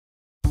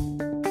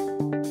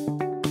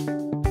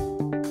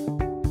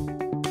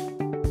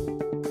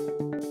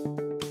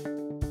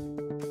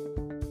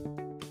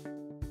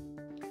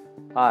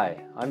Hi,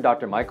 I'm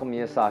Dr. Michael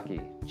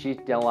Miyasaki,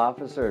 Chief Dental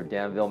Officer of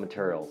Danville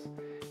Materials.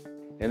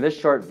 In this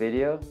short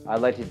video,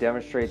 I'd like to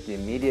demonstrate the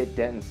immediate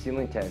dentin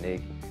sealing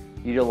technique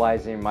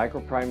utilizing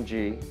Microprime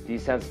G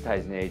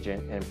desensitizing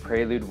agent and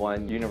Prelude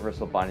 1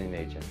 universal bonding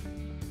agent.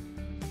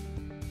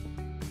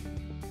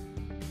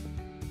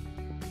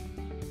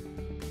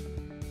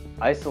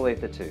 Isolate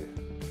the tooth.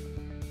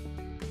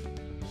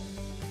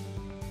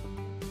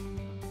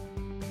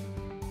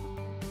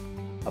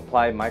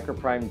 Apply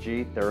Microprime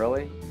G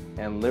thoroughly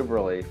and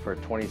liberally for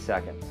 20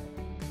 seconds.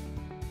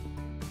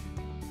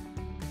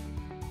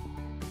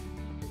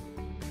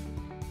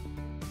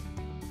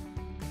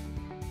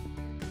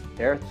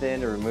 Air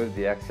thin to remove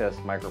the excess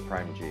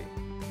Microprime G.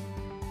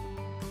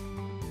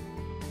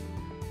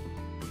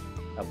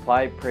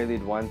 Apply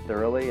Prelude 1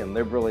 thoroughly and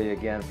liberally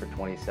again for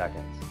 20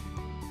 seconds.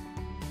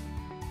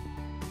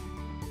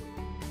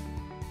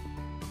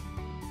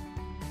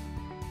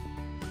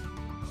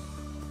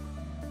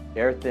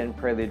 Air thin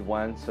Prelude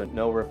 1 so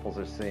no ripples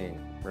are seen.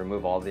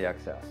 Remove all the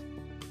excess.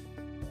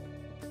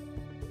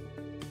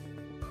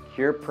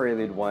 Cure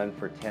Prelude 1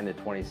 for 10 to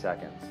 20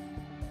 seconds.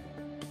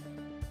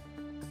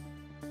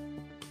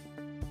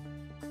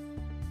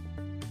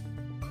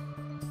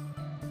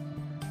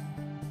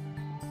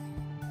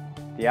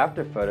 The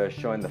after photo is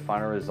showing the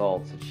final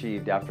results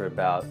achieved after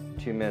about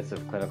 2 minutes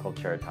of clinical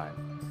chair time.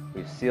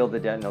 We've sealed the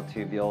dentinal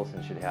tubules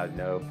and should have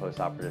no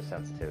postoperative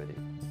sensitivity.